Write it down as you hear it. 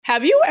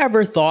Have you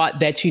ever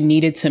thought that you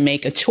needed to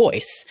make a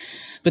choice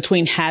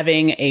between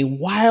having a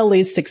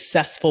wildly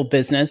successful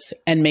business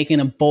and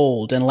making a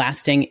bold and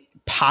lasting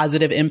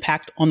positive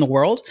impact on the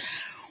world?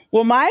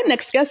 Well, my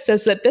next guest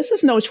says that this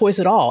is no choice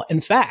at all.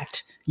 In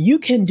fact, you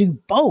can do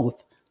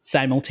both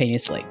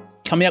simultaneously.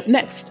 Coming up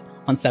next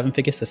on Seven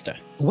Figure Sister.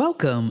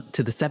 Welcome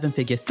to the Seven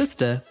Figure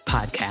Sister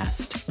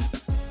podcast.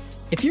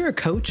 If you're a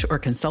coach or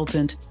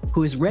consultant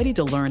who is ready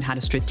to learn how to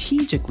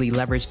strategically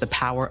leverage the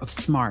power of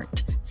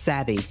smart,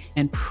 savvy,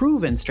 and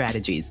proven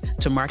strategies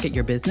to market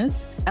your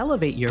business,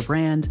 elevate your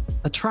brand,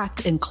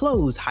 attract and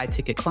close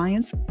high-ticket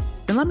clients,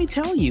 then let me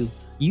tell you,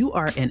 you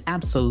are in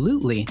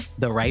absolutely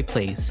the right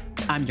place.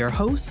 I'm your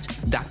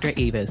host, Dr.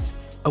 Avis,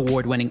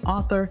 award-winning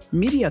author,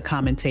 media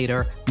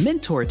commentator,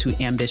 mentor to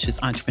ambitious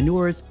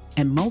entrepreneurs,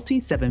 and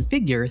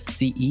multi-seven-figure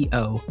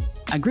CEO.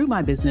 I grew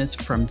my business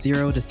from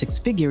 0 to 6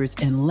 figures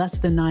in less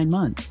than 9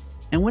 months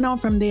and went on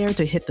from there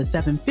to hit the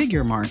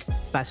 7-figure mark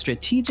by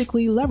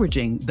strategically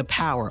leveraging the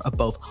power of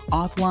both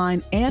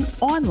offline and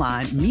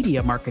online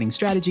media marketing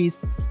strategies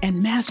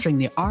and mastering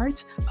the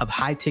art of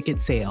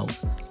high-ticket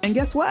sales. And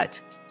guess what?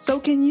 So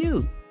can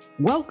you.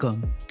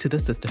 Welcome to the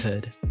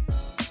sisterhood.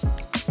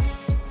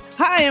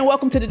 Hi, and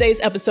welcome to today's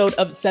episode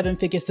of Seven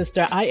Figure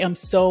Sister. I am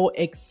so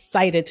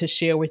excited to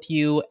share with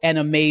you an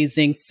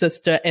amazing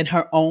sister in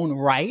her own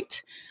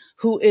right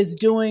who is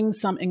doing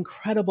some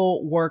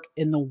incredible work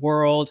in the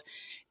world.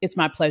 It's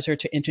my pleasure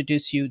to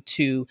introduce you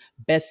to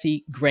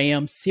Bessi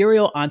Graham,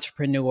 serial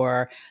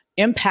entrepreneur,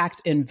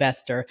 impact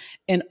investor,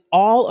 and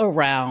all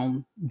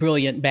around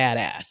brilliant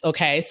badass.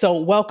 Okay, so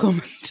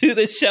welcome to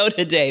the show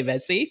today,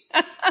 Bessi.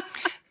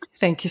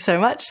 Thank you so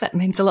much. That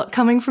means a lot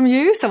coming from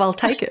you, so I'll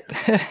take it.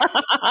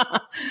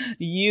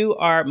 You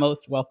are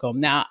most welcome.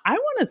 Now, I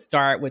want to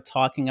start with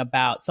talking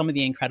about some of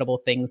the incredible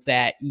things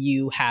that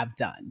you have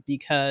done,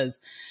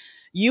 because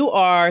you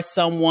are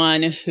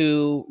someone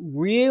who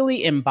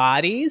really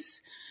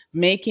embodies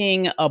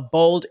making a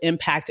bold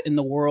impact in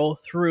the world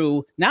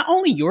through not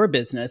only your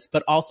business,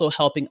 but also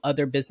helping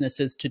other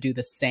businesses to do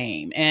the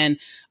same, and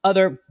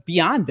other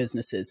beyond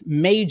businesses,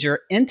 major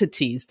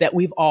entities that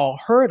we've all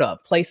heard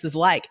of, places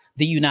like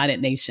the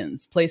United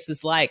Nations,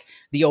 places like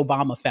the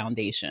Obama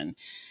Foundation.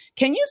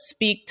 Can you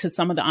speak to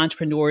some of the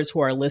entrepreneurs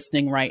who are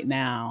listening right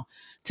now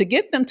to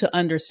get them to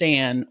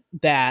understand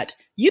that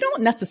you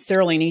don't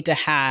necessarily need to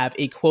have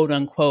a quote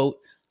unquote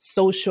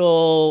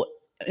social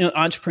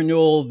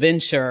entrepreneurial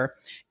venture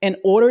in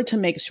order to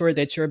make sure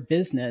that your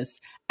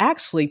business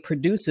actually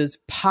produces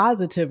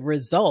positive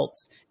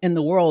results in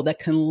the world that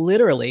can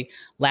literally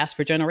last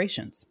for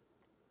generations?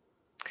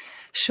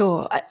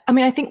 Sure. I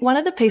mean, I think one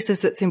of the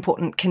pieces that's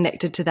important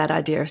connected to that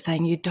idea of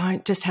saying you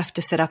don't just have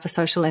to set up a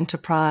social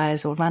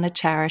enterprise or run a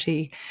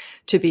charity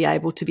to be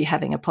able to be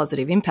having a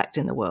positive impact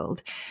in the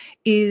world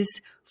is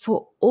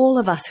for all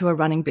of us who are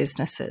running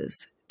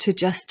businesses to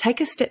just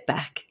take a step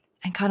back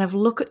and kind of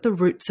look at the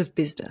roots of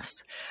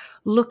business.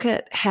 Look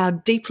at how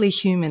deeply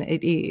human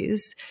it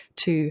is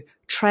to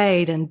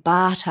trade and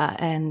barter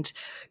and,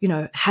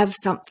 have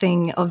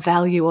something of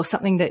value or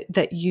something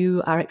that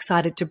you are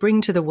excited to bring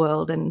to the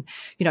world and,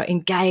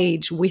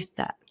 engage with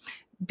that.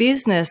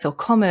 Business or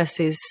commerce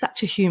is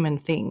such a human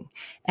thing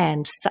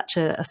and such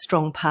a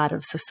strong part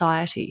of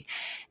society.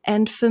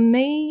 And for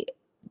me,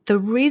 the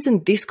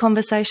reason this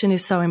conversation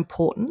is so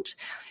important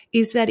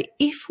is that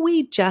if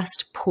we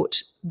just put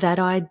that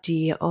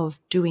idea of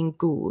doing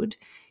good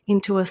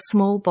into a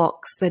small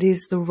box that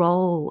is the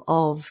role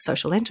of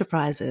social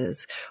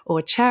enterprises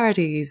or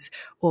charities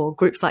or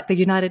groups like the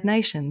United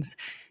Nations,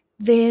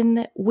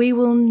 then we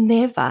will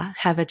never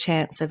have a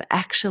chance of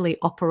actually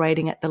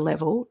operating at the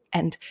level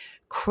and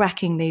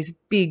cracking these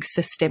big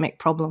systemic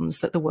problems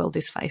that the world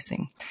is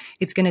facing.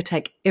 It's going to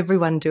take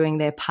everyone doing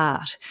their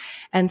part.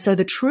 And so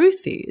the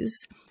truth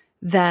is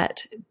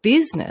that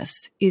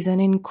business is an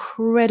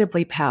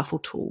incredibly powerful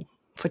tool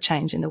for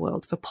change in the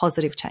world, for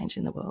positive change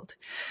in the world.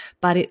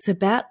 But it's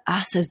about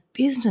us as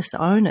business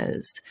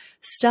owners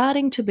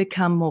starting to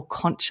become more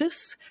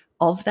conscious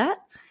of that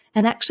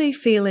and actually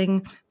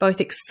feeling both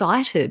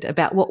excited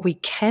about what we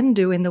can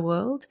do in the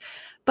world,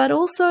 but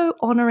also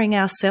honouring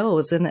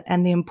ourselves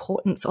and the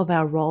importance of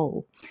our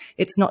role.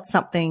 It's not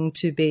something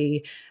to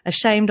be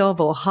ashamed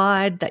of or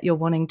hide that you're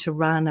wanting to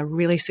run a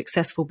really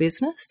successful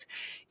business.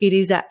 It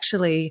is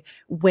actually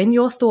when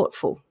you're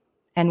thoughtful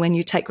and when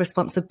you take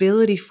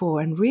responsibility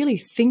for and really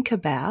think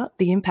about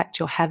the impact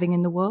you're having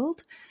in the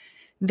world,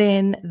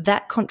 then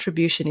that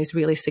contribution is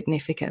really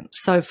significant.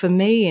 So for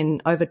me,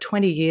 in over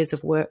 20 years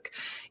of work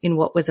in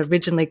what was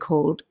originally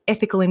called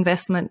ethical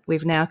investment,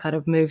 we've now kind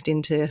of moved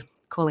into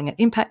calling it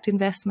impact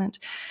investment.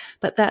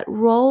 But that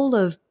role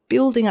of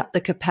building up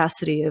the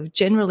capacity of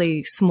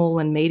generally small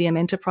and medium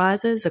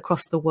enterprises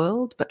across the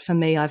world, but for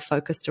me, I've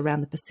focused around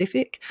the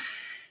Pacific,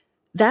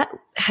 that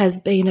has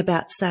been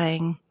about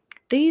saying,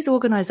 these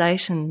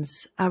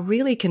organisations are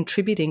really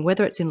contributing,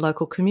 whether it's in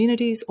local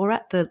communities or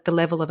at the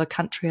level of a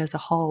country as a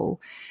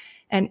whole.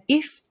 And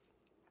if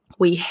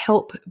we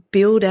help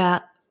build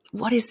out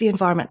what is the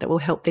environment that will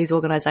help these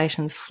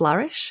organisations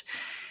flourish,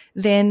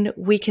 then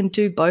we can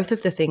do both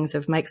of the things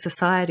of make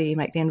society,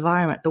 make the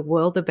environment, the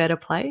world a better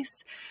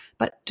place,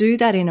 but do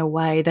that in a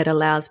way that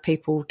allows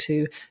people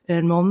to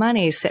earn more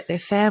money, set their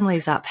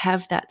families up,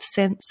 have that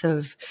sense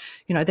of,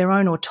 their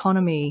own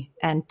autonomy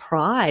and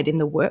pride in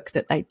the work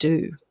that they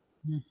do.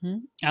 Mm-hmm.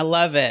 I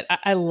love it.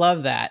 I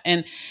love that.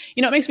 And,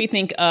 it makes me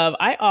think of,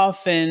 I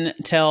often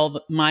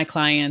tell my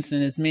clients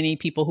and as many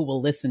people who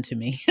will listen to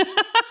me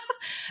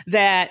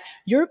that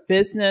your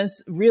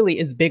business really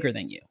is bigger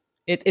than you.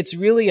 It's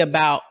really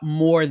about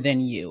more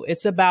than you.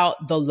 It's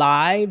about the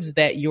lives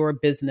that your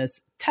business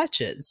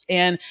touches.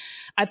 And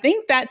I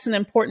think that's an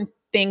important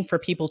thing for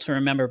people to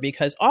remember,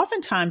 because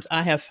oftentimes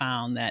I have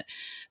found that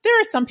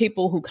there are some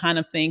people who kind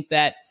of think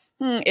that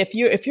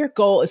if your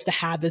goal is to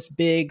have this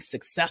big,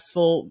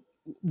 successful,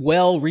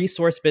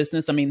 well-resourced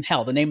business, I mean,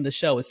 hell, the name of the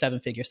show is Seven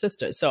Figure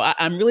Sisters. So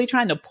I'm really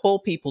trying to pull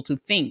people to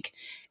think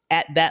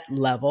at that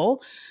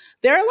level.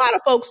 There are a lot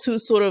of folks who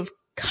sort of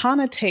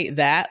connotate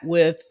that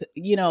with,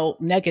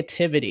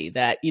 negativity,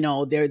 that,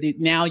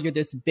 now you're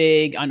this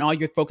big and all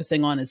you're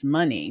focusing on is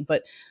money.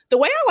 But the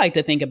way I like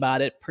to think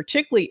about it,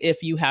 particularly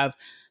if you have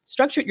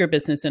structured your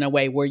business in a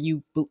way where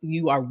you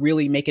are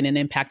really making an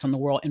impact on the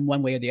world in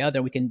one way or the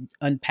other, we can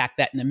unpack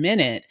that in a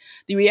minute.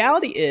 The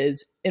reality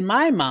is, in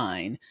my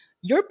mind,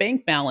 your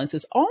bank balance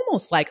is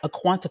almost like a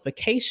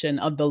quantification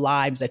of the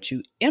lives that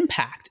you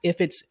impact. If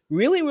it's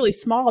really, really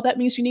small, that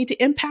means you need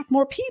to impact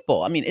more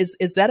people. I mean,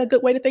 is that a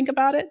good way to think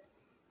about it?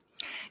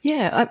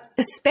 Yeah,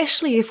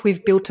 especially if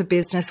we've built a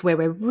business where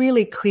we're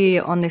really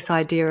clear on this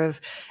idea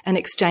of an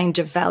exchange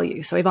of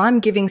value. So if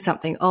I'm giving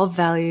something of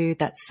value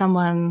that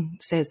someone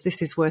says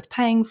this is worth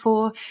paying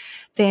for,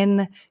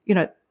 then,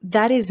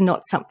 that is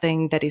not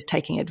something that is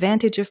taking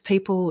advantage of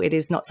people. It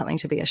is not something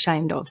to be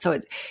ashamed of.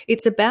 So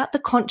it's about the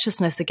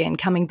consciousness, again,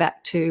 coming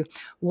back to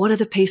what are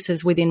the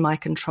pieces within my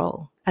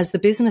control. As the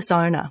business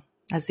owner,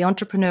 as the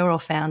entrepreneur or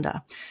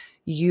founder,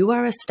 you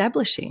are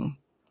establishing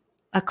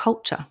a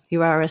culture.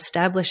 You are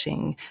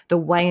establishing the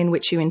way in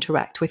which you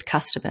interact with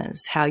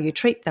customers, how you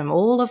treat them.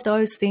 All of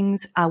those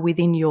things are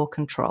within your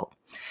control.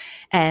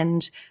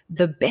 And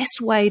the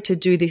best way to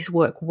do this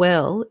work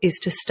well is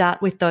to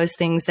start with those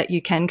things that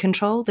you can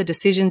control, the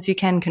decisions you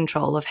can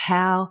control of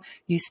how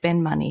you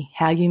spend money,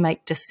 how you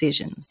make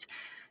decisions.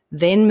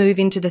 Then move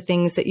into the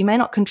things that you may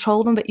not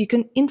control them, but you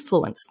can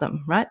influence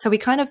them, right? So we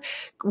kind of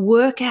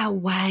work our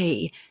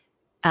way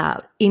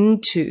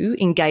into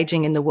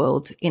engaging in the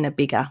world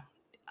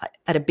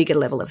at a bigger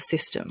level of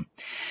system.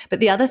 But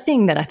the other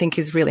thing that I think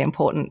is really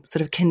important,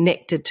 sort of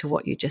connected to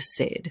what you just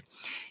said,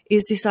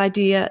 is this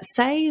idea,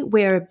 say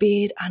we're a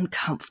bit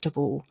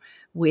uncomfortable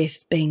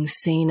with being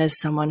seen as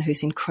someone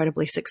who's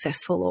incredibly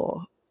successful,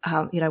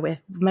 or, we're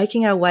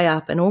making our way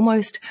up and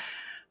almost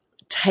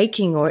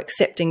taking or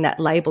accepting that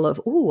label of,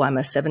 oh, I'm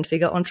a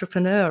 7-figure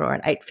entrepreneur or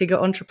an 8-figure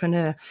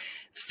entrepreneur,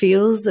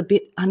 feels a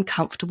bit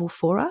uncomfortable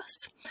for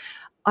us.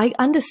 I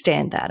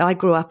understand that. I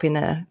grew up in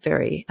a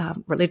very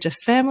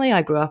religious family.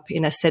 I grew up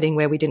in a setting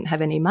where we didn't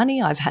have any money.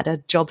 I've had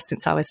a job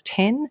since I was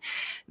 10.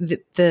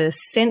 The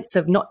sense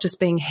of not just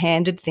being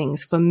handed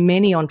things, for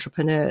many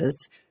entrepreneurs,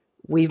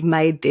 we've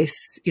made this,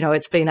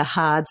 it's been a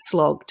hard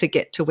slog to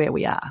get to where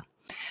we are.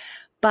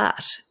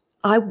 But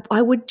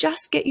I would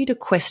just get you to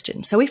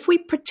question. So if we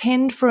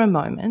pretend for a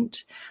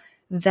moment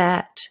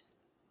that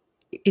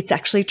it's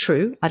actually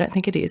true. I don't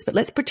think it is, but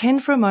let's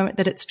pretend for a moment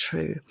that it's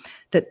true,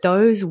 that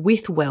those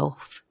with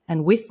wealth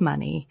and with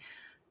money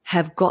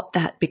have got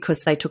that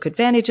because they took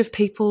advantage of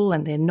people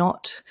and they're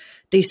not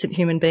decent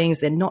human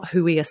beings. They're not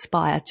who we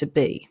aspire to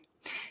be.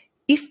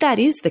 If that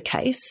is the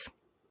case,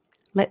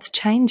 let's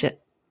change it,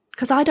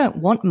 because I don't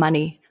want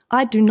money.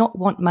 I do not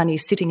want money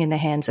sitting in the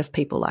hands of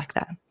people like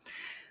that.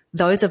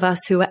 Those of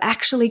us who are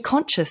actually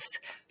conscious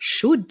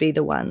should be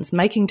the ones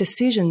making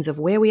decisions of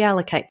where we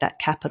allocate that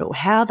capital,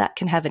 how that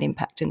can have an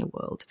impact in the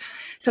world.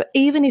 So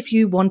even if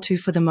you want to,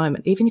 for the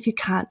moment, even if you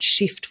can't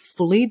shift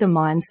fully the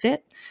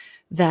mindset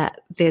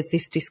that there's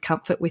this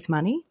discomfort with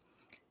money,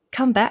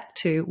 come back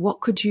to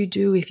what could you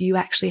do if you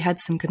actually had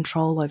some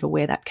control over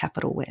where that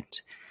capital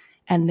went?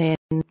 And then,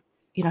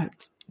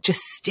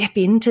 just step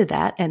into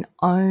that and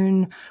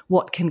own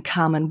what can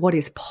come and what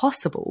is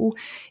possible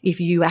if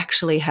you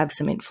actually have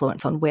some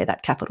influence on where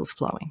that capital's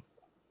flowing.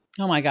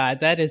 Oh my God,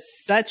 that is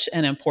such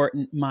an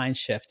important mind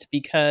shift,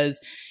 because,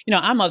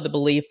 I'm of the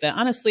belief that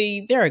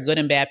honestly, there are good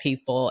and bad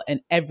people in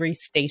every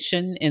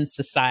station in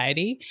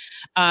society.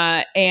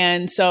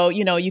 And so,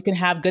 you can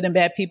have good and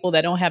bad people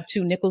that don't have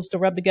two nickels to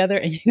rub together,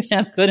 and you can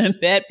have good and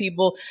bad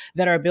people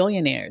that are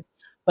billionaires.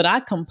 But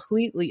I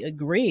completely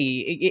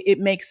agree. It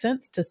makes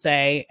sense to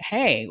say,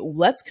 hey,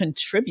 let's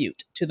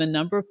contribute to the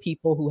number of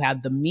people who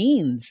have the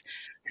means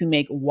to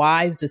make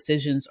wise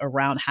decisions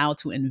around how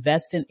to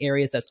invest in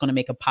areas that's going to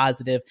make a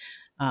positive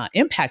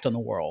impact on the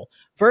world,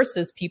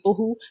 versus people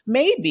who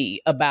may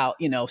be about,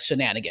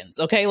 shenanigans.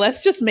 Okay,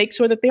 let's just make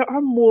sure that there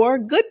are more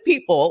good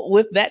people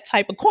with that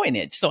type of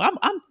coinage. So I'm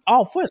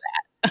all for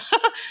that.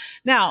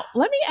 Now,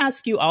 let me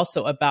ask you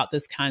also about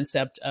this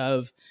concept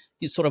of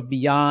sort of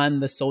beyond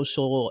the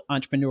social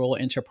entrepreneurial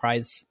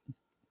enterprise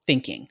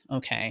thinking.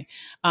 Okay.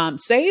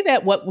 Say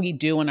that what we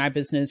do in our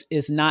business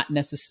is not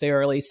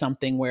necessarily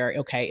something where,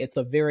 okay, it's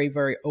a very,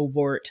 very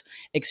overt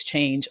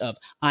exchange of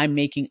I'm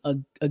making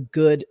a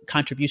good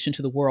contribution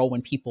to the world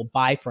when people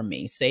buy from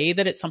me. Say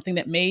that it's something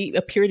that may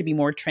appear to be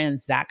more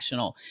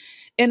transactional.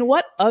 In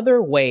what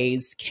other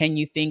ways can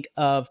you think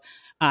of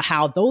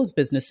how those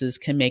businesses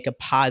can make a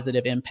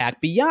positive impact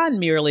beyond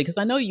merely, because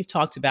I know you've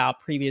talked about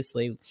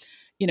previously,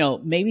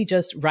 maybe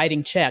just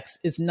writing checks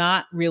is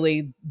not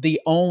really the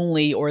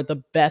only or the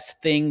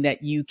best thing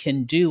that you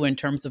can do in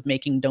terms of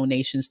making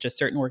donations to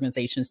certain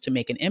organizations to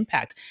make an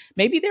impact.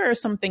 Maybe there are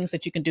some things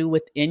that you can do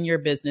within your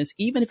business,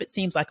 even if it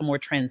seems like a more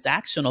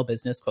transactional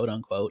business, quote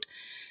unquote,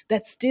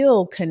 that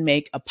still can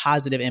make a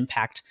positive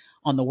impact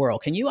on the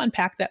world. Can you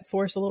unpack that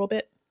for us a little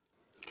bit?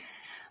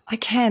 I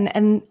can.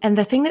 And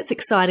the thing that's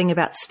exciting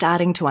about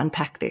starting to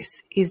unpack this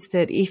is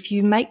that if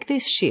you make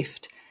this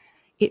shift,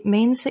 it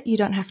means that you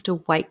don't have to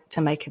wait to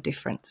make a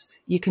difference.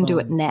 You can do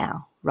it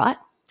now, right?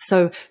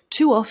 So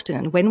too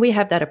often when we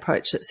have that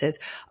approach that says,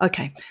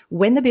 okay,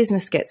 when the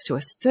business gets to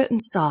a certain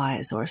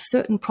size or a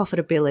certain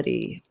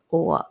profitability,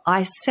 or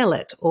I sell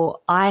it, or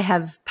I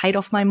have paid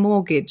off my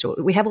mortgage, or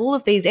we have all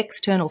of these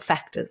external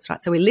factors,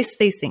 right? So we list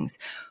these things.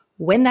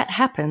 When that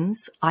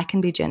happens, I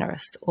can be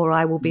generous, or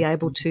I will be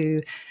able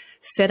to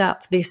set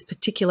up this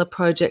particular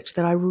project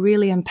that I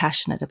really am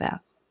passionate about.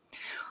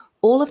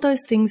 All of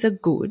those things are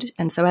good.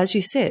 And so, as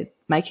you said,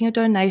 making a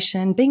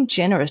donation, being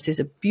generous is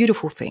a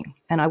beautiful thing.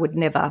 And I would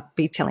never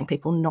be telling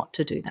people not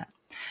to do that.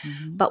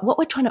 Mm-hmm. But what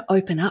we're trying to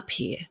open up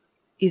here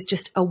is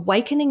just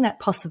awakening that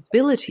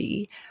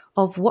possibility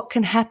of what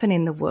can happen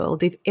in the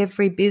world if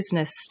every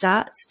business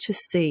starts to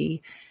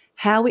see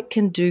how it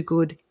can do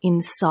good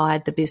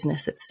inside the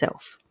business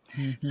itself.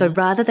 Mm-hmm. So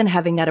rather than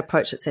having that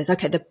approach that says,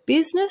 okay, the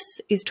business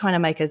is trying to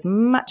make as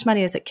much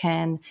money as it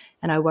can,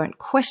 and I won't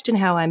question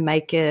how I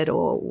make it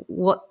or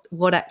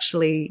what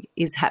actually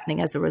is happening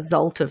as a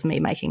result of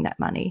me making that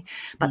money.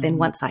 But then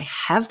once I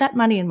have that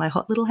money in my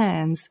hot little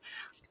hands,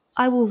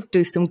 I will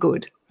do some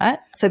good, right?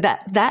 So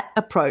that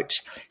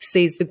approach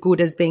sees the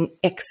good as being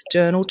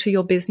external to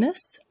your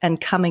business and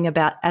coming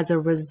about as a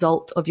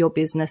result of your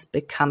business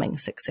becoming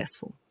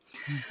successful.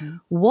 Mm-hmm.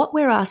 What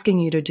we're asking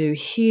you to do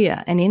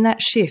here, and in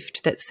that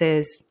shift that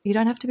says you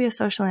don't have to be a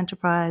social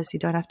enterprise, you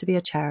don't have to be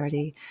a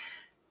charity,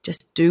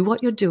 just do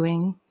what you're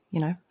doing,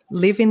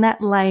 live in that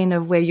lane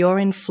of where you're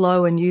in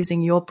flow and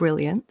using your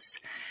brilliance,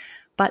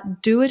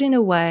 but do it in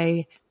a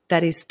way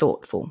that is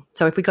thoughtful.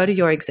 So if we go to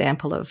your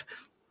example of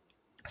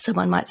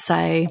someone might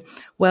say,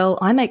 well,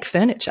 I make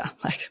furniture,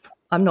 like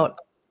I'm not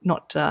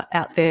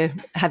out there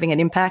having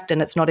an impact,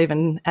 and it's not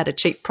even at a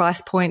cheap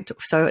price point,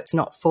 so it's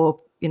not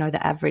for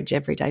the average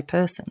everyday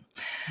person.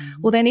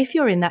 Mm-hmm. Well, then if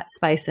you're in that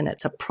space and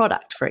it's a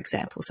product, for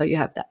example, so you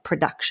have that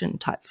production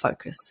type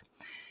focus,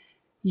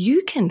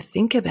 you can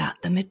think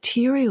about the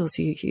materials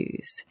you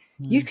use.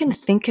 Mm-hmm. You can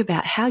think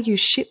about how you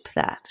ship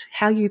that,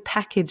 how you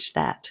package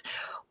that,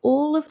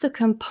 all of the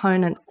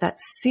components that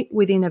sit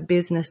within a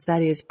business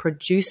that is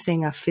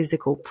producing a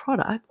physical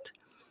product.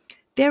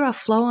 There are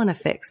flow-on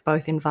effects,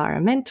 both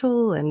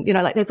environmental and,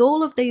 there's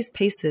all of these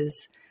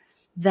pieces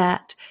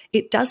that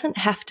it doesn't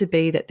have to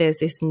be that there's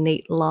this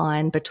neat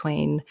line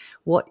between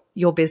what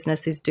your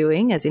business is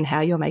doing, as in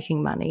how you're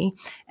making money,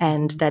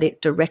 and that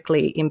it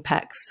directly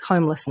impacts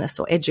homelessness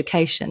or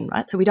education,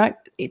 right? So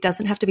it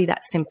doesn't have to be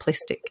that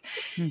simplistic.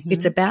 Mm-hmm.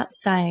 It's about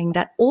saying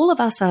that all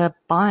of us are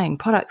buying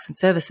products and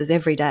services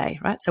every day,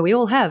 right? So we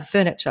all have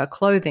furniture,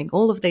 clothing,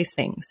 all of these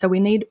things. So we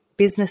need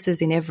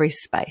businesses in every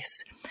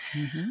space.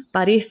 Mm-hmm.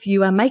 But if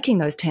you are making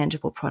those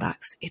tangible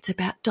products, it's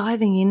about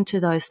diving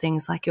into those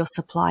things like your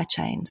supply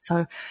chain.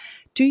 So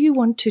do you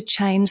want to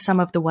change some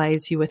of the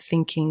ways you were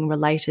thinking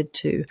related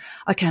to,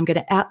 okay, I'm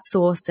going to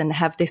outsource and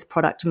have this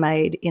product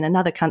made in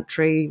another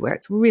country where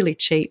it's really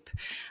cheap,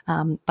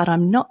 but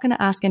I'm not going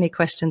to ask any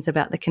questions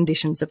about the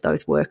conditions of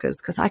those workers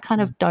because I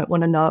kind of don't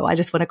want to know. I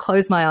just want to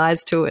close my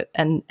eyes to it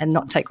and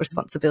not take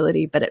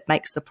responsibility, but it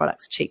makes the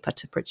products cheaper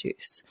to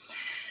produce.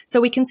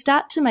 So we can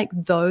start to make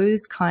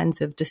those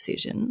kinds of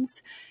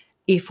decisions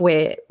if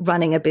we're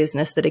running a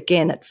business that,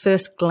 again, at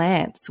first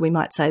glance, we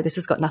might say this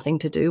has got nothing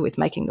to do with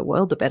making the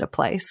world a better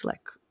place. Like,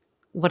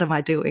 what am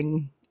I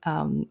doing?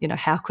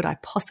 How could I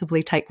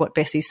possibly take what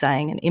Bessi's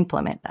saying and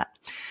implement that?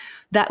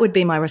 That would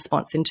be my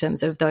response in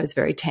terms of those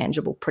very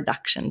tangible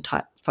production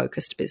type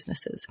focused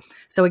businesses.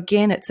 So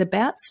again, it's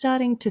about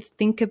starting to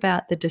think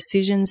about the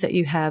decisions that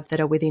you have that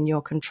are within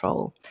your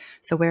control.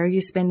 So where are you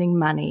spending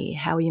money?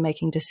 How are you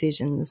making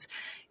decisions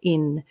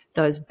in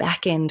those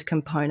back end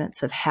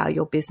components of how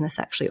your business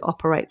actually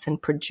operates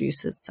and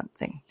produces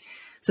something?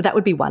 So that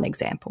would be one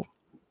example.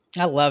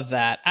 I love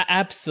that. I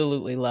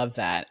absolutely love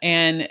that.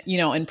 And,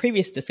 in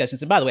previous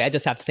discussions, and by the way, I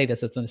just have to say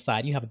this as an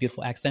aside, you have a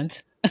beautiful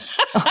accent.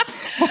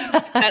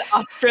 That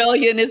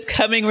Australian is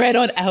coming right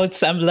on out.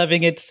 So I'm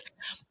loving it.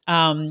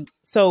 We're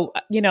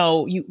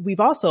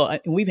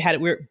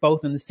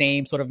both in the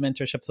same sort of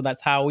mentorship. So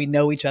that's how we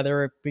know each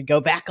other. We go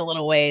back a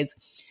little ways.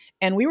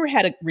 And we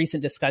had a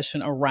recent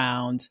discussion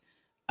around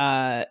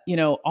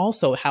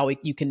also how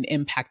you can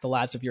impact the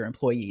lives of your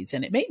employees.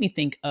 And it made me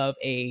think of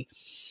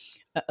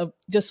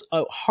just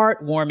a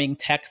heartwarming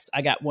text.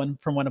 I got one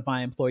from one of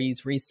my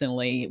employees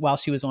recently while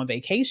she was on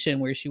vacation,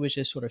 where she was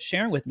just sort of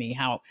sharing with me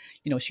how,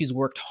 she's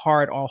worked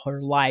hard all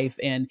her life.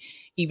 And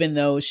even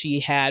though she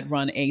had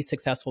run a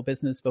successful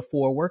business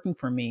before working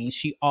for me,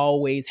 she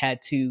always had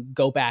to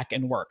go back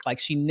and work.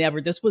 Like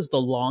this was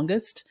the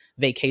longest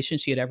vacation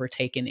she had ever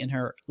taken in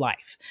her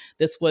life.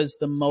 This was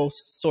the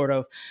most sort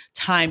of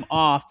time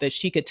off that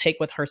she could take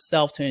with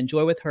herself to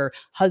enjoy with her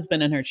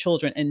husband and her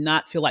children and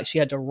not feel like she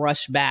had to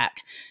rush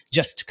back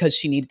just because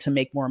she needed to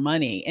make more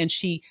money. And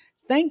she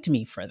thanked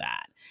me for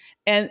that.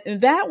 And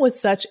that was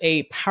such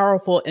a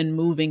powerful and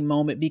moving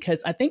moment,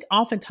 because I think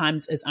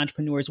oftentimes as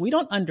entrepreneurs, we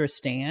don't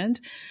understand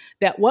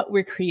that what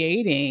we're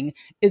creating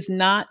is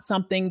not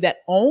something that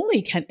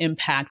only can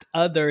impact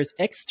others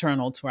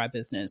external to our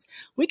business.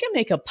 We can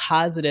make a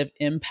positive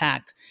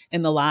impact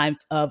in the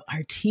lives of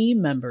our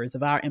team members,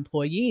 of our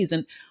employees.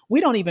 And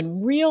we don't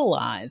even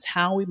realize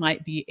how we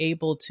might be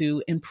able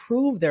to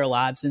improve their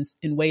lives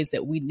in ways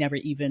that we never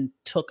even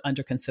took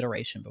under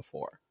consideration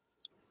before.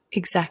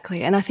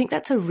 Exactly. And I think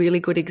that's a really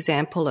good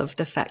example of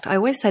the fact. I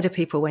always say to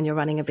people when you're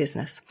running a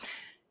business,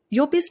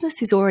 your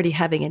business is already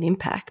having an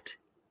impact.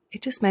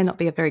 It just may not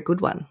be a very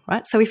good one,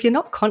 right? So if you're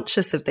not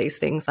conscious of these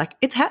things, like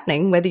it's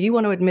happening, whether you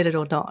want to admit it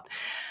or not.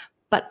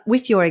 But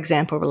with your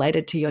example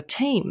related to your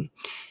team,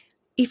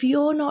 if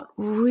you're not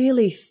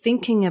really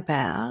thinking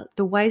about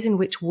the ways in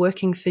which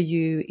working for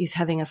you is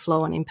having a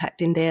flow-on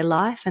impact in their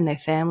life and their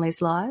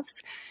families'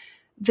 lives,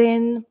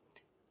 then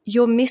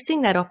you're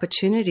missing that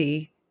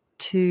opportunity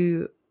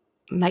to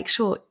make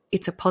sure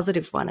it's a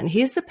positive one. And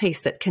here's the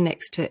piece that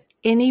connects to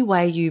any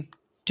way you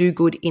do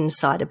good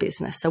inside a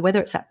business. So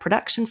whether it's that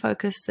production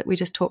focus that we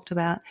just talked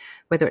about,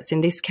 whether it's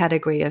in this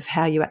category of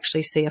how you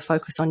actually see a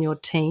focus on your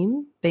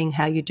team being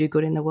how you do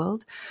good in the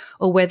world,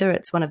 or whether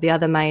it's one of the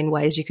other main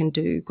ways you can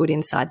do good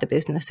inside the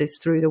business is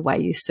through the way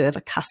you serve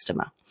a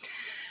customer.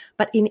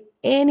 But in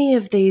any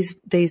of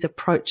these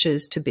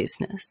approaches to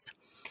business,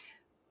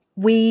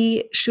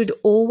 we should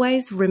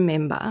always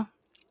remember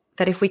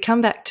that if we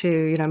come back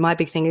to, my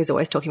big thing is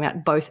always talking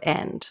about both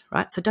and,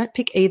 right? So don't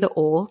pick either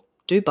or,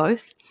 do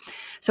both.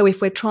 So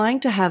if we're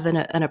trying to have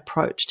an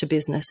approach to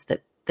business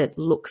that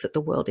looks at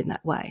the world in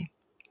that way,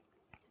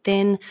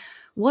 then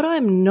what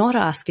I'm not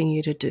asking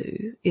you to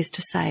do is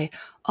to say,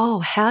 oh,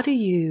 how do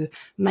you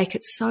make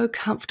it so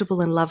comfortable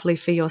and lovely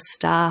for your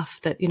staff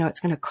that, it's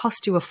going to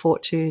cost you a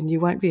fortune. You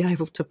won't be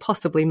able to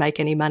possibly make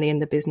any money in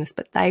the business,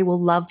 but they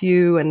will love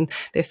you and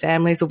their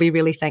families will be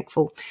really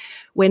thankful.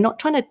 We're not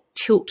trying to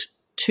tilt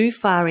too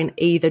far in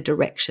either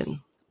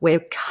direction.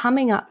 We're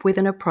coming up with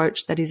an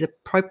approach that is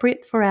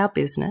appropriate for our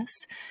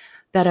business,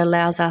 that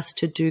allows us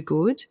to do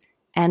good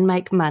and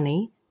make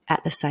money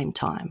at the same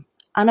time,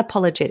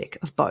 unapologetic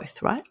of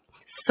both, right?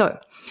 So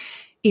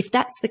if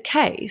that's the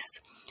case,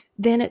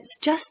 then it's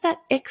just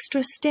that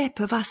extra step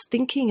of us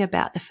thinking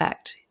about the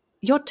fact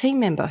your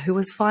team member who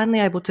was finally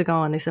able to go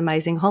on this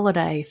amazing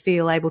holiday,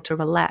 feel able to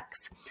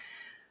relax,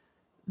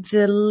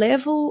 the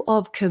level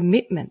of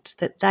commitment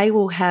that they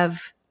will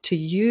have to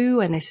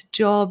you and this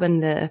job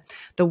and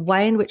the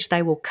way in which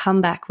they will come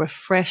back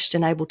refreshed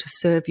and able to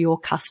serve your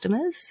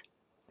customers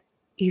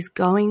is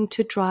going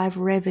to drive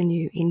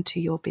revenue into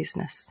your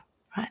business,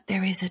 right?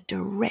 There is a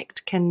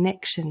direct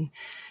connection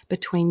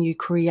between you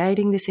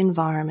creating this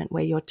environment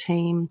where your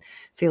team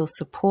feels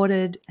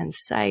supported and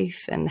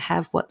safe and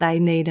have what they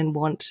need and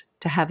want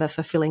to have a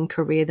fulfilling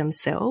career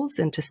themselves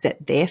and to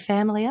set their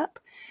family up.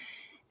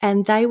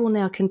 And they will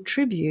now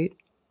contribute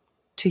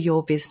to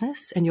your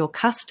business and your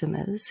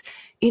customers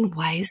in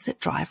ways that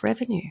drive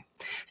revenue.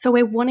 So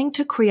we're wanting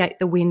to create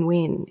the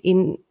win-win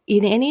in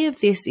any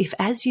of this. If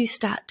as you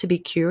start to be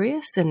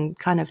curious and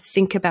kind of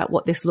think about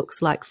what this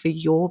looks like for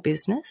your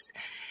business,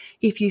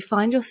 if you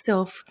find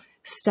yourself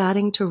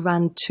starting to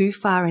run too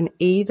far in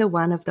either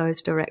one of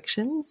those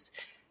directions,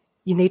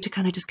 you need to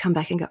kind of just come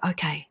back and go,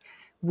 okay,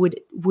 would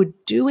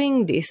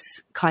doing this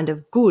kind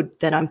of good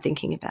that I'm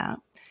thinking about,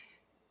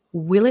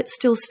 will it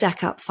still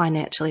stack up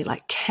financially?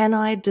 Like, can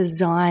I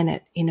design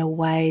it in a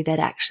way that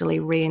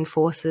actually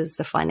reinforces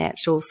the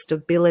financial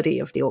stability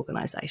of the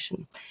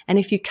organization? And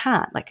if you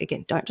can't, like,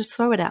 again, don't just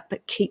throw it out,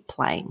 but keep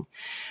playing.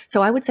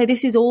 So I would say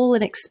this is all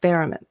an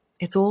experiment.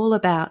 It's all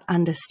about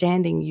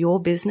understanding your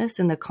business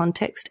and the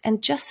context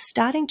and just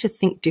starting to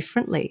think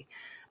differently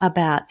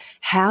about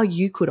how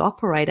you could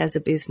operate as a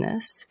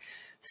business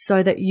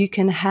so that you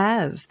can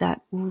have that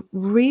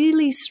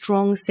really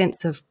strong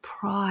sense of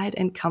pride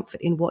and comfort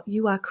in what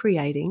you are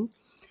creating,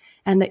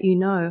 and that,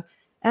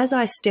 as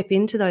I step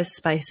into those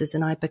spaces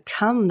and I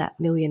become that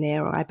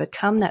millionaire or I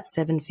become that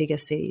 7-figure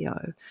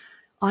CEO,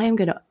 I am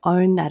going to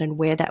own that and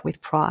wear that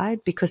with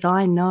pride, because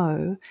I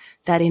know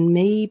that in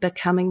me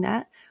becoming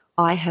that,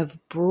 I have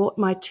brought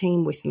my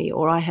team with me,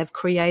 or I have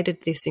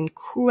created this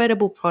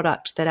incredible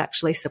product that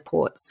actually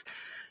supports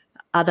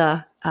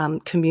other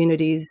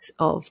communities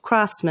of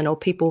craftsmen or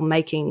people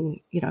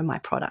making, my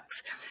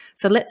products.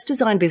 So let's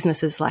design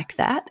businesses like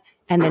that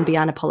and then be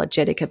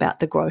unapologetic about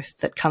the growth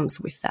that comes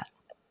with that.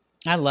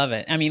 I love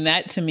it. I mean,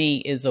 that to me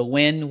is a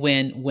win,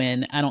 win,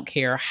 win. I don't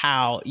care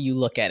how you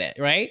look at it,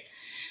 right?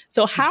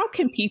 So how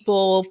can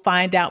people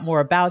find out more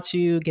about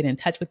you, get in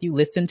touch with you,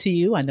 listen to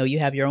you? I know you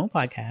have your own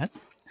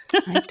podcast.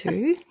 I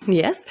do,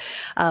 yes.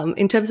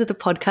 In terms of the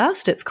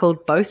podcast, it's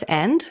called Both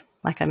And,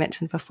 like I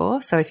mentioned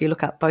before. So if you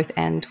look up Both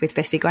And with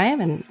Bessi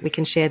Graham, and we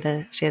can share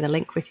the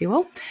link with you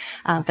all,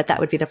 but that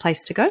would be the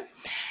place to go.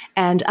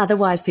 And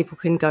otherwise, people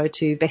can go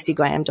to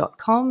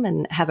bessigraham.com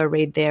and have a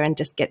read there and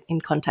just get in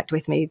contact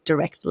with me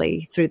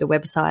directly through the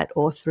website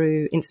or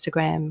through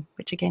Instagram,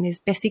 which again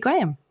is Bessi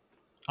Graham.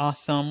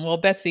 Awesome.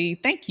 Well,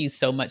 Bessi, thank you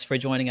so much for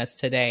joining us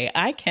today.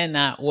 I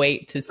cannot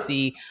wait to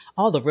see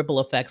all the ripple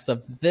effects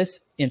of this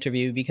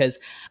interview because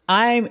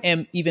I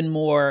am even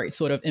more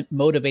sort of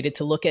motivated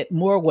to look at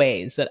more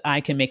ways that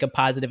I can make a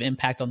positive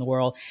impact on the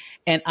world.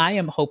 And I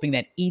am hoping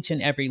that each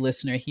and every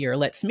listener here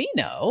lets me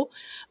know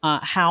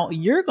how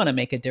you're going to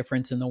make a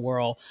difference in the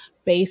world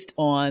based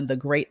on the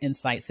great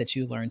insights that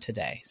you learned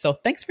today. So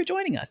thanks for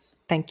joining us.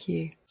 Thank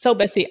you. So,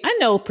 Bessi, I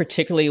know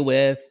particularly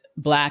with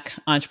Black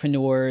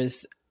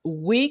entrepreneurs,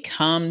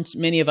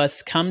 many of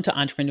us come to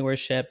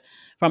entrepreneurship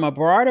from a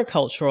broader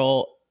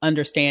cultural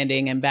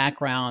understanding and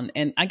background.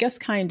 And I guess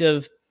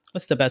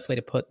what's the best way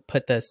to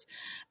put this?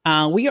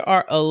 We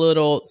are a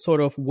little sort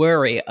of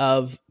wary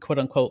of quote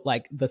unquote,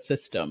 like the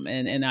system.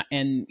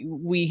 And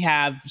we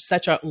have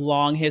such a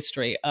long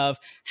history of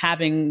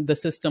having the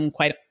system,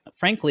 quite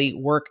frankly,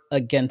 work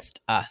against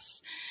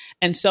us.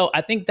 And so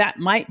I think that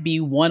might be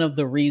one of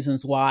the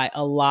reasons why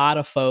a lot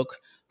of folk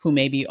who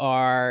maybe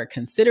are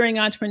considering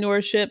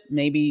entrepreneurship,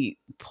 maybe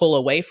pull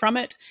away from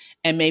it.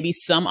 And maybe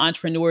some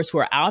entrepreneurs who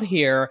are out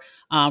here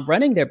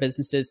running their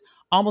businesses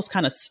almost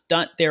kind of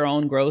stunt their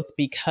own growth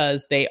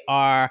because they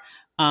are,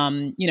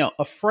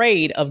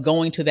 afraid of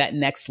going to that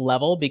next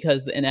level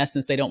because in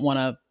essence, they don't want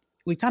to,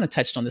 we kind of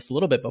touched on this a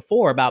little bit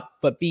before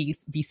but be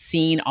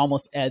seen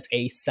almost as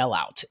a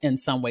sellout in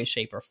some way,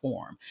 shape or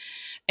form.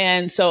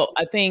 And so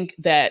I think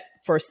that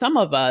for some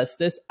of us,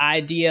 this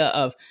idea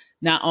of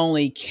not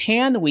only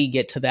can we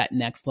get to that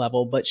next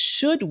level, but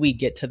should we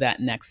get to that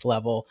next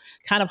level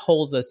kind of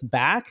holds us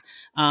back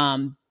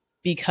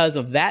because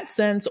of that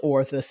sense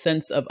or the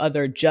sense of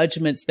other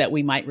judgments that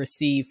we might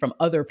receive from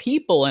other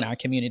people in our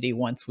community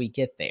once we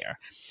get there.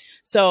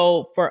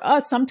 So for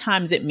us,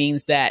 sometimes it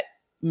means that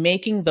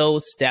making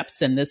those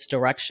steps in this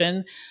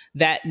direction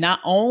that not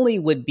only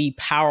would be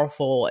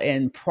powerful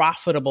and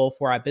profitable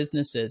for our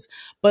businesses,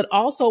 but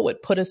also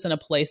would put us in a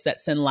place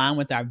that's in line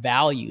with our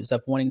values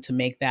of wanting to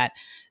make that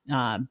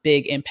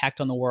big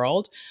impact on the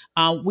world.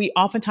 We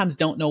oftentimes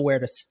don't know where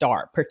to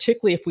start,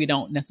 particularly if we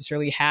don't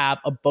necessarily have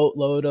a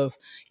boatload of,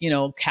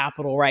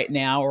 capital right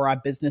now, or our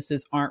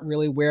businesses aren't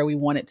really where we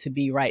want it to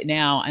be right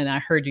now. And I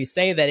heard you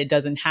say that it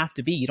doesn't have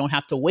to be. You don't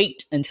have to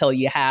wait until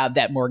you have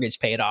that mortgage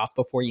paid off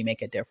before you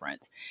make a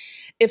difference.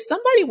 If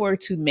somebody were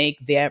to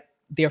make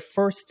their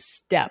first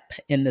step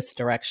in this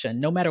direction,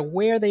 no matter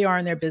where they are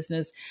in their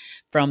business,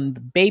 from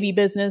the baby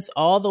business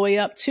all the way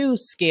up to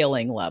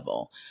scaling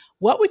level,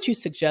 what would you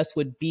suggest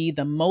would be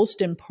the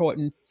most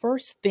important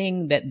first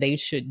thing that they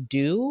should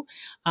do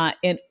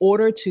in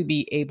order to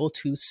be able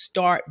to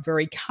start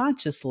very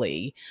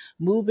consciously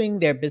moving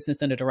their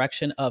business in a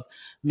direction of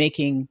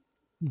making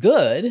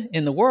good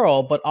in the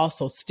world, but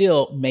also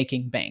still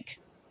making bank?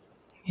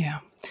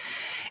 Yeah.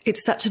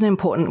 It's such an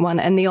important one.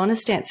 And the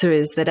honest answer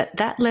is that at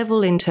that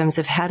level, in terms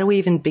of how do we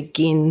even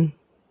begin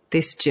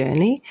this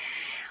journey,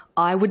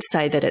 I would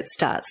say that it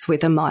starts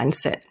with a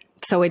mindset.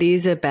 So it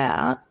is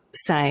about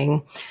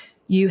saying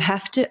you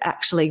have to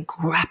actually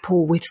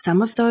grapple with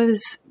some of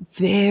those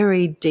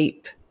very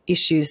deep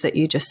issues that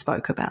you just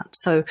spoke about.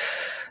 So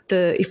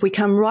if we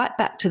come right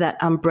back to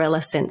that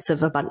umbrella sense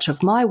of a bunch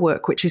of my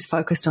work, which is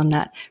focused on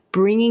that,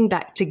 bringing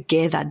back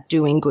together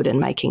doing good and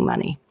making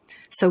money.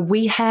 So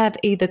we have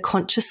either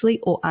consciously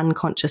or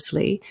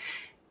unconsciously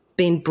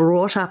been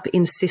brought up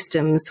in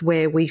systems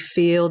where we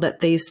feel that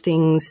these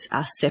things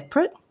are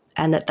separate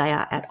and that they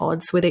are at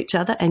odds with each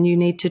other, and you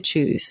need to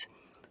choose.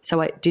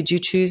 So did you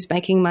choose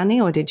making money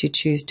or did you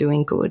choose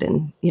doing good?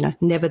 And,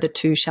 never the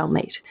two shall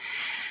meet.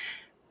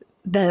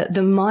 The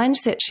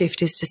mindset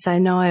shift is to say,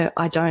 no,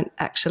 I don't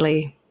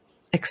actually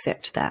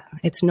accept that.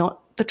 It's not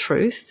the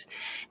truth.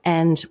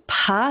 And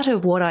part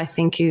of what I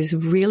think is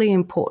really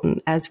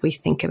important as we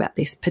think about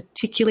this,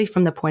 particularly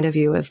from the point of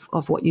view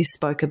of what you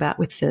spoke about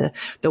with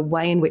the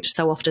way in which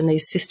so often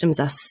these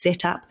systems are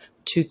set up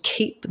to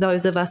keep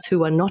those of us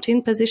who are not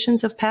in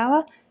positions of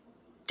power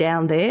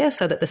down there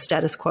so that the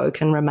status quo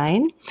can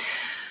remain.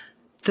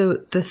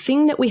 The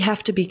thing that we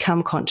have to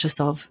become conscious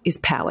of is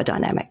power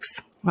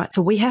dynamics, right?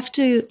 So we have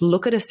to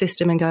look at a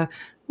system and go,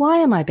 why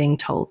am I being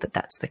told that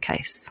that's the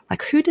case?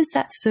 Like, who does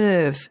that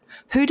serve?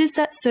 Who does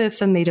that serve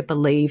for me to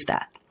believe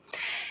that?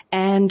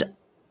 And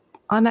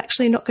I'm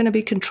actually not going to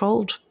be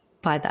controlled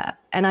by that.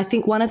 And I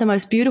think one of the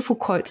most beautiful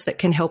quotes that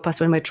can help us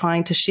when we're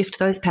trying to shift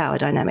those power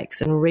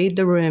dynamics and read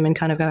the room and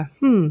kind of go,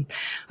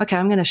 okay,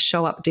 I'm going to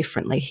show up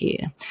differently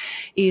here,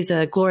 is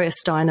a Gloria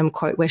Steinem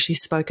quote where she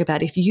spoke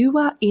about if you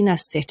are in a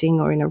setting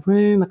or in a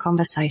room, a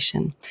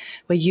conversation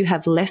where you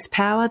have less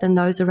power than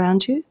those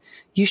around you,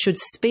 you should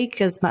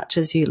speak as much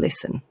as you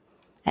listen.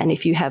 And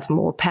if you have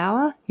more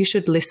power, you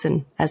should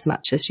listen as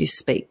much as you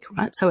speak,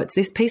 right? So it's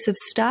this piece of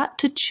start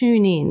to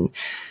tune in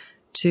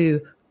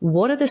to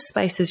what are the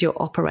spaces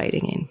you're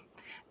operating in.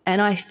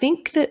 And I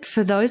think that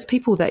for those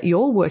people that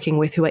you're working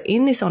with who are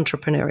in this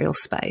entrepreneurial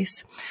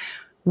space,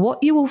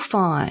 what you will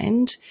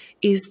find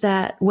is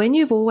that when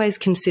you've always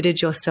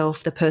considered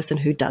yourself the person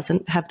who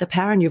doesn't have the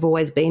power and you've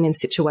always been in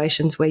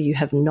situations where you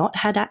have not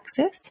had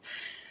access,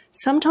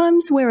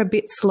 sometimes we're a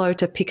bit slow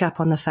to pick up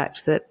on the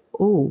fact that,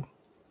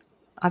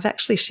 I've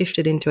actually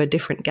shifted into a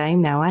different game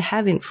now. I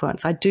have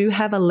influence. I do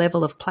have a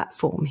level of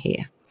platform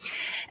here.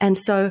 And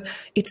so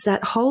it's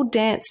that whole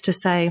dance to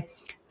say,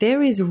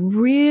 there is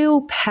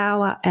real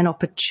power and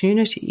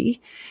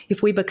opportunity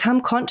if we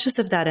become conscious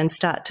of that and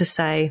start to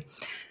say,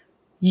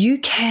 you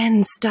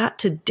can start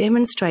to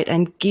demonstrate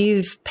and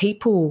give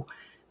people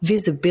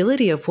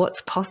visibility of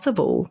what's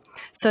possible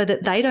so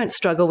that they don't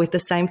struggle with the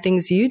same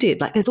things you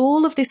did. Like there's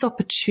all of this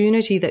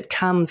opportunity that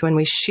comes when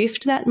we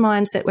shift that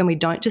mindset, when we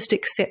don't just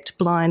accept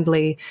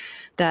blindly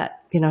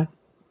that,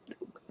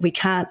 we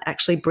can't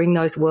actually bring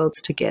those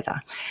worlds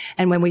together.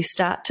 And when we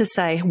start to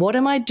say, what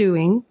am I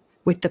doing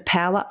with the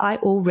power I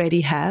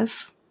already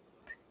have?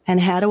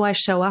 And how do I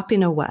show up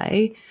in a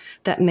way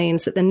that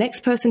means that the next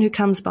person who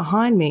comes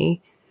behind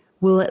me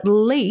will at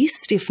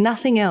least, if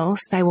nothing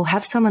else, they will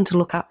have someone to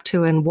look up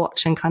to and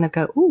watch and kind of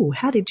go,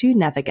 how did you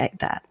navigate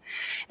that?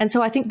 And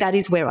so I think that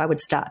is where I would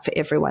start for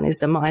everyone, is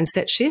the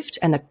mindset shift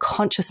and the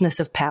consciousness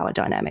of power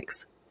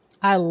dynamics.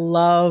 I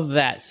love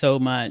that so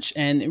much.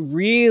 And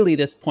really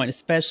this point,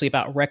 especially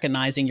about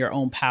recognizing your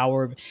own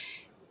power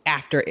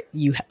after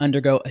you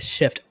undergo a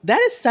shift. That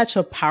is such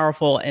a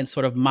powerful and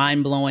sort of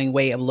mind-blowing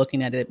way of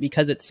looking at it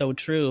because it's so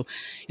true.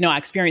 I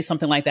experienced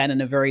something like that in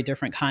a very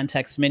different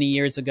context many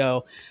years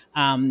ago.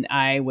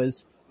 I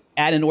was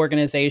at an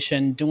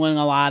organization doing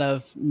a lot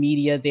of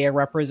media there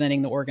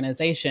representing the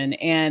organization.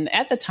 And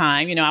at the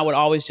time, I would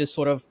always just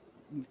sort of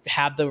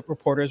have the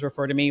reporters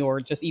refer to me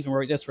or just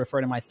refer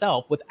to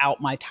myself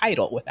without my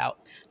title, without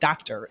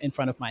doctor in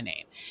front of my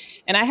name.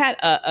 And I had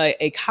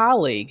a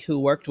colleague who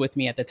worked with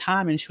me at the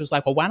time, and she was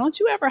like, well, why don't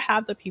you ever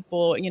have the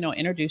people,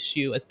 introduce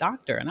you as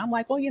doctor? And I'm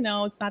like, well,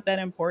 it's not that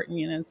important,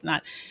 it's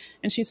not.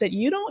 And she said,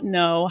 you don't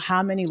know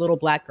how many little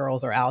Black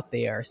girls are out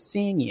there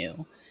seeing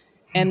you,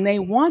 and they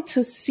want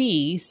to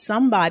see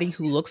somebody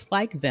who looks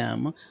like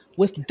them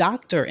with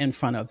doctor in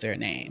front of their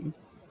name.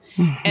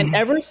 Mm-hmm. And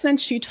ever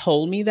since she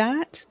told me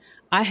that,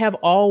 I have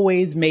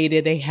always made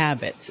it a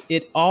habit.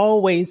 It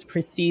always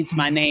precedes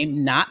my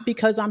name, not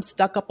because I'm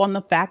stuck up on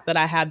the fact that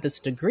I have this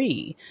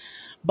degree,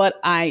 but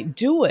I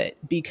do it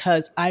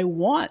because I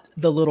want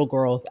the little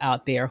girls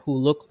out there who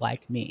look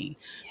like me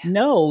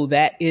know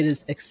that it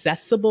is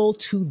accessible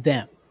to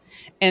them.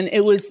 And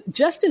it was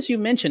just as you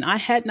mentioned, I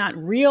had not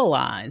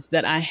realized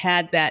that I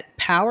had that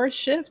power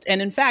shift.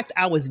 And in fact,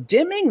 I was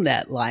dimming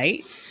that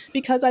light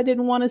because I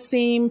didn't want to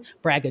seem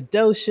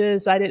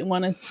braggadocious. I didn't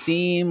want to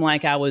seem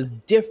like I was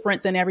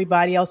different than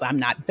everybody else. I'm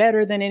not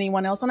better than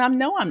anyone else. And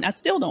I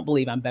still don't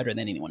believe I'm better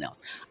than anyone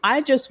else.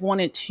 I just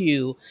wanted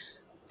it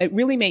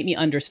really made me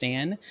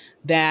understand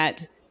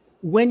that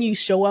when you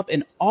show up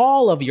in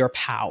all of your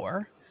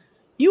power,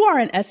 you are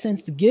in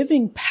essence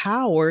giving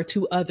power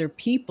to other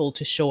people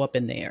to show up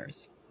in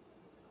theirs.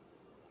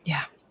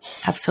 Yeah,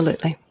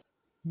 absolutely.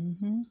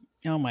 Mm-hmm.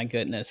 Oh my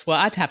goodness. Well,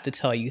 I'd have to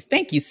tell you,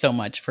 thank you so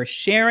much for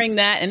sharing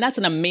that. And that's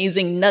an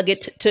amazing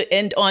nugget to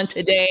end on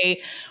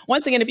today.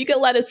 Once again, if you could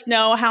let us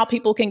know how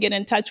people can get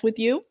in touch with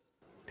you.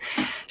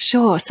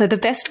 Sure. So the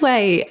best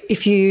way,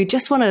 if you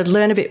just want to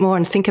learn a bit more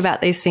and think about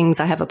these things,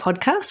 I have a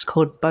podcast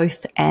called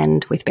Both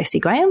and with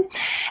Bessi Graham.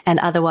 And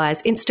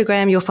otherwise,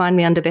 Instagram, you'll find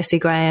me under Bessi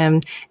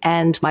Graham.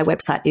 And my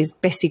website is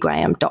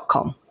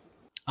bessigraham.com.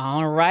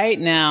 All right.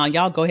 Now,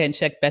 y'all go ahead and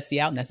check Bessi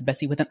out. And that's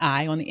Bessi with an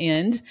I on the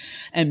end.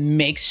 And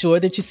make sure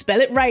that you spell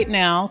it right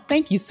now.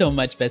 Thank you so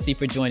much, Bessi,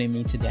 for joining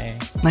me today.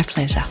 My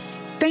pleasure.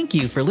 Thank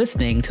you for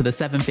listening to the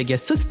Seven Figure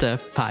Sister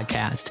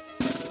podcast.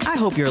 I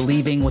hope you're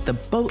leaving with a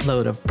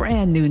boatload of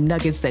brand new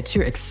nuggets that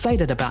you're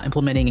excited about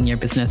implementing in your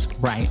business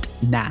right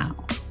now.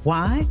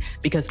 Why?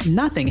 Because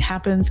nothing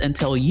happens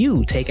until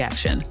you take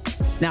action.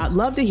 Now, I'd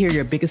love to hear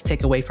your biggest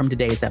takeaway from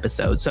today's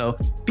episode. So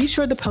be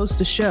sure to post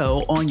the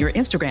show on your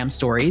Instagram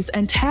stories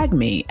and tag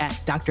me at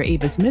Dr.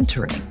 Ava's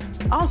Mentoring.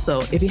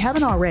 Also, if you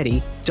haven't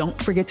already, don't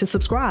forget to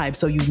subscribe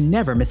so you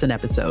never miss an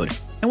episode.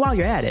 And while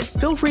you're at it,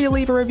 feel free to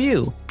leave a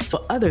review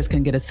so others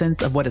can get a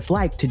sense of what it's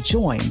like to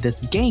join this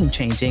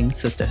game-changing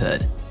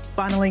sisterhood.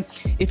 Finally,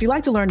 if you'd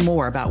like to learn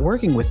more about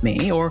working with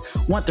me or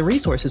want the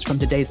resources from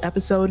today's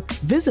episode,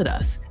 visit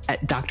us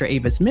at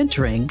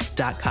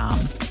dravasmentoring.com.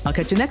 I'll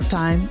catch you next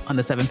time on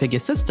the Seven Figure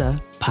Sister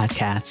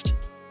podcast.